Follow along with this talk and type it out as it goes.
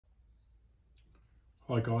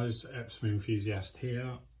Hi guys, Epsom-Enthusiast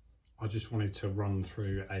here. I just wanted to run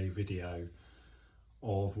through a video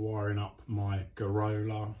of wiring up my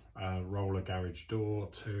Garolla Garage door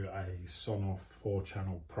to a Sonoff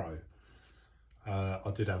 4-channel Pro.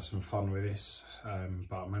 I did have some fun with this,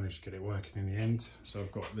 but I managed to get it working in the end. So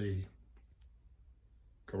I've got the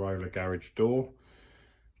Garolla Garage door,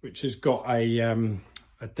 which has got a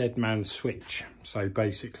dead man switch. So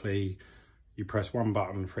basically you press one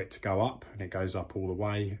button for it to go up and it goes up all the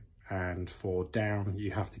way, and for down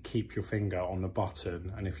you have to keep your finger on the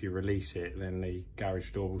button, and if you release it then the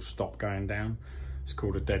garage door will stop going down. It's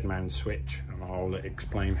called a dead man switch, and I'll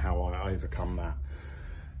explain how I overcome that.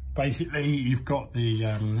 Basically you've got the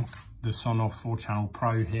Sonoff 4-channel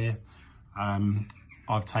Pro here.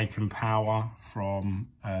 I've taken power from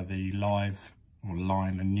the live or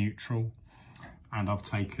line and neutral, and I've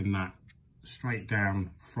taken that straight down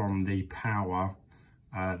from the power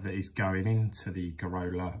that is going into the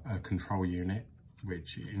Garolla control unit,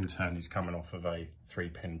 which in turn is coming off of a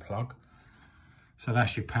 3-pin plug. So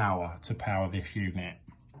that's your power to power this unit.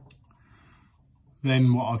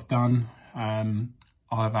 Then what I've done,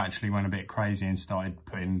 I've actually went a bit crazy and started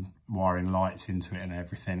putting wiring lights into it and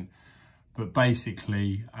everything. But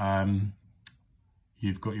basically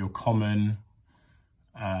you've got your common,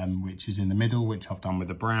 which is in the middle, which I've done with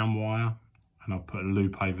the brown wire, and I've put a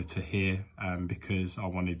loop over to here because I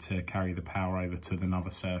wanted to carry the power over to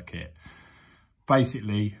another circuit.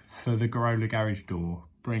 Basically, for the Garolla Garage door,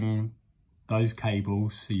 bring those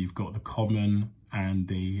cables, so you've got the common and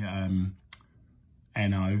the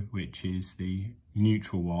NO, which is the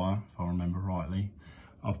neutral wire, if I remember rightly.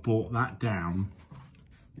 I've brought that down,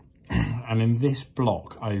 and in this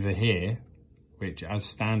block over here, which as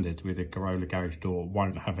standard with a Garolla Garage door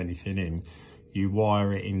won't have anything in, you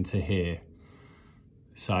wire it into here.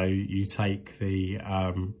 So you take the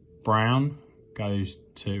brown, goes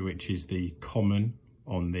to, which is the common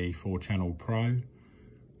on the 4-channel Pro,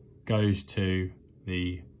 goes to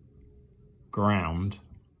the ground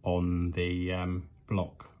on the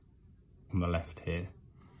block on the left here.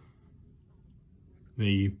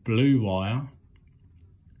 The blue wire,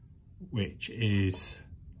 which is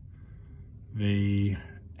the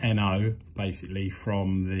NO basically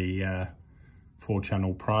from the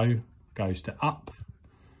 4-channel Pro, goes to up,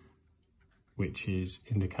 which is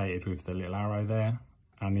indicated with the little arrow there,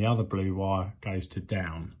 and the other blue wire goes to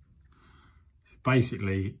down. So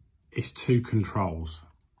basically it's two controls.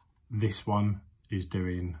 This one is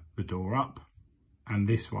doing the door up and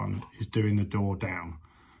this one is doing the door down.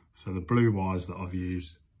 So the blue wires that I've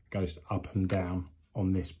used goes to up and down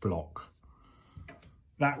on this block.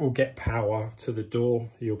 That will get power to the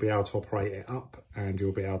door. You'll be able to operate it up and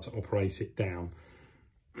you'll be able to operate it down.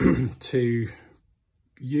 To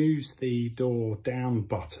use the door down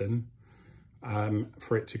button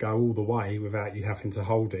for it to go all the way without you having to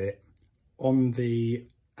hold it, on the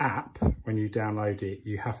app when you download it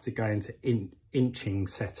you have to go into inching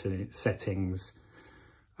settings.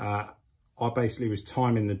 I basically was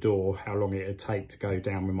timing the door, how long it would take to go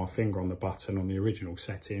down with my finger on the button on the original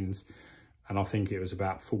settings, and I think it was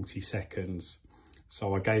about 40 seconds.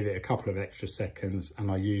 So I gave it a couple of extra seconds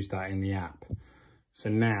and I used that in the app.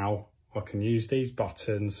 So now I can use these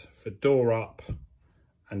buttons for door up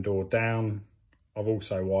and door down. I've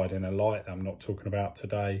also wired in a light that I'm not talking about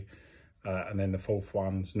today, and then the fourth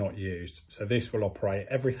one's not used. So this will operate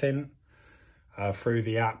everything. Through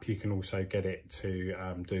the app you can also get it to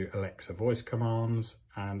do Alexa voice commands,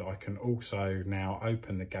 and I can also now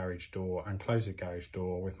open the garage door and close the garage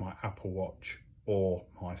door with my Apple Watch or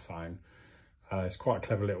my phone. It's quite a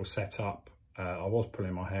clever little setup. I was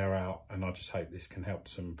pulling my hair out, and I just hope this can help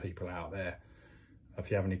some people out there.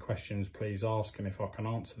 If you have any questions, please ask, and if I can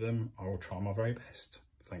answer them, I will try my very best.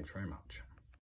 Thanks very much.